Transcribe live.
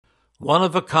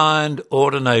One-of-a-kind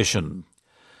ordination.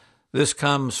 This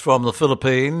comes from the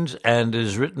Philippines and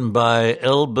is written by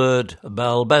Albert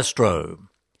Balbastro.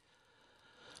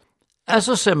 As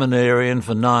a seminarian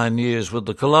for 9 years with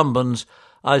the Columbans,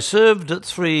 I served at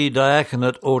 3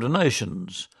 diaconate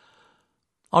ordinations.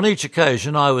 On each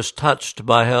occasion I was touched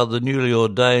by how the newly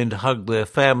ordained hugged their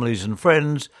families and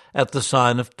friends at the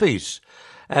sign of peace,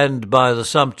 and by the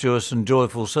sumptuous and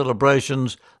joyful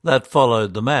celebrations that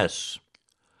followed the Mass.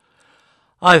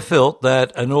 I felt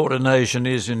that an ordination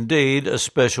is indeed a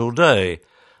special day.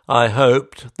 I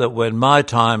hoped that when my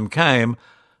time came,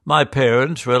 my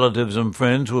parents, relatives and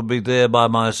friends would be there by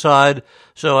my side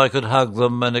so I could hug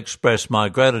them and express my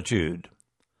gratitude.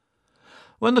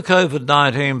 When the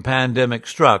COVID-19 pandemic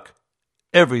struck,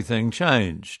 everything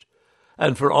changed,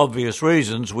 and for obvious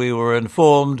reasons we were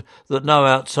informed that no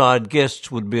outside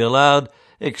guests would be allowed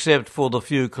except for the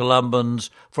few Columbans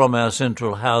from our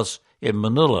central house in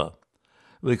Manila.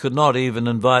 We could not even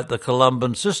invite the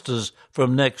Columban sisters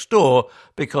from next door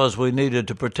because we needed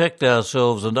to protect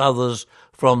ourselves and others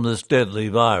from this deadly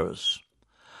virus.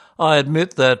 I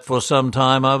admit that for some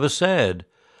time I was sad,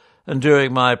 and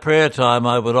during my prayer time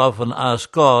I would often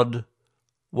ask God,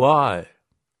 why?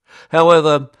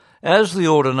 However, as the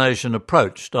ordination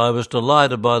approached, I was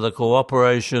delighted by the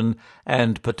cooperation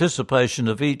and participation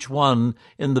of each one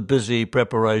in the busy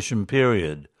preparation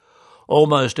period.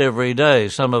 Almost every day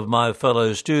some of my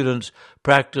fellow students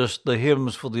practiced the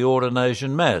hymns for the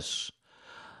ordination Mass.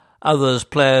 Others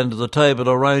planned the table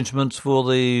arrangements for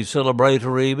the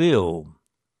celebratory meal.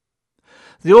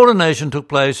 The ordination took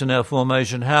place in our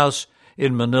formation house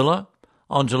in Manila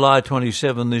on July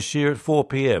 27 this year at 4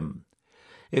 p.m.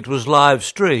 It was live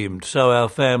streamed so our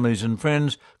families and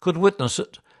friends could witness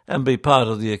it and be part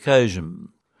of the occasion.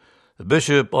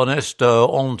 Bishop Honesto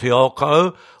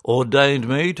Ontioco ordained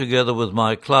me together with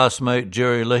my classmate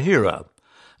Jerry Lahira,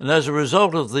 and as a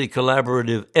result of the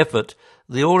collaborative effort,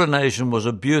 the ordination was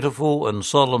a beautiful and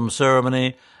solemn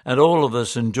ceremony, and all of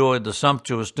us enjoyed the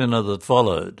sumptuous dinner that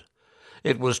followed.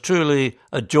 It was truly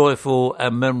a joyful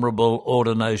and memorable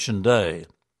ordination day.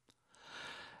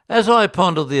 As I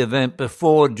pondered the event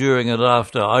before, during and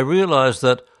after, I realized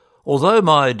that although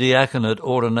my diaconate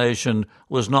ordination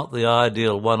was not the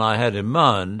ideal one I had in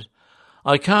mind,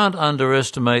 I can't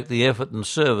underestimate the effort and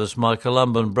service my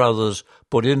Columban brothers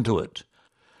put into it.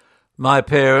 My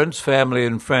parents, family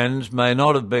and friends may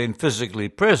not have been physically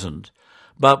present,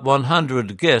 but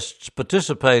 100 guests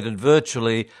participated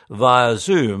virtually via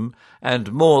Zoom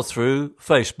and more through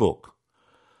Facebook.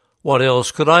 What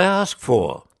else could I ask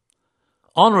for?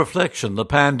 On reflection, the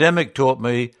pandemic taught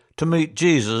me to meet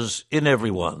Jesus in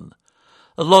everyone.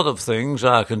 A lot of things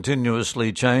are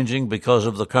continuously changing because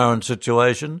of the current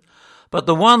situation, but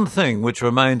the one thing which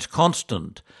remains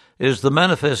constant is the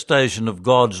manifestation of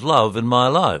God's love in my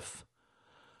life.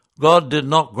 God did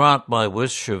not grant my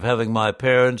wish of having my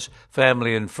parents,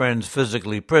 family and friends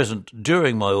physically present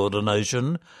during my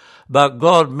ordination, but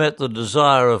God met the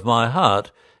desire of my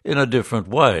heart in a different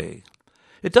way.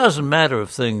 It doesn't matter if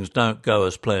things don't go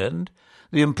as planned.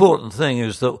 The important thing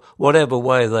is that whatever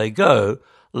way they go,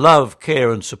 love,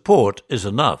 care and support is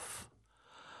enough.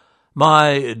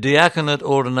 My diaconate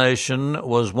ordination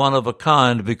was one of a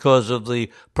kind because of the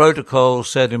protocol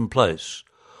set in place.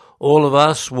 All of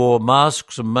us wore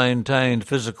masks and maintained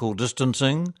physical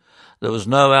distancing. There was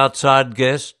no outside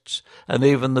guests, and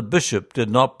even the bishop did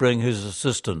not bring his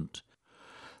assistant.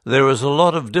 There is a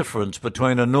lot of difference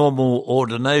between a normal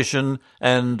ordination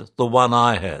and the one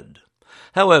I had.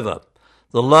 However,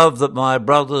 the love that my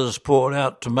brothers poured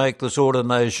out to make this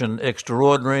ordination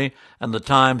extraordinary and the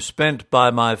time spent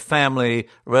by my family,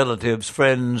 relatives,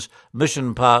 friends,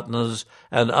 mission partners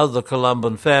and other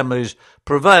Columban families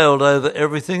prevailed over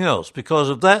everything else. Because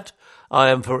of that, I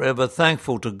am forever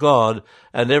thankful to God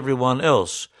and everyone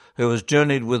else who has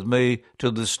journeyed with me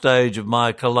to this stage of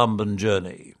my Columban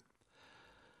journey.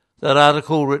 That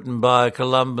article, written by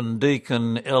Columban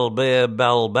deacon Albert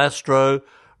Balbastro,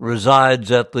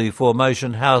 resides at the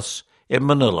Formation House in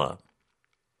Manila.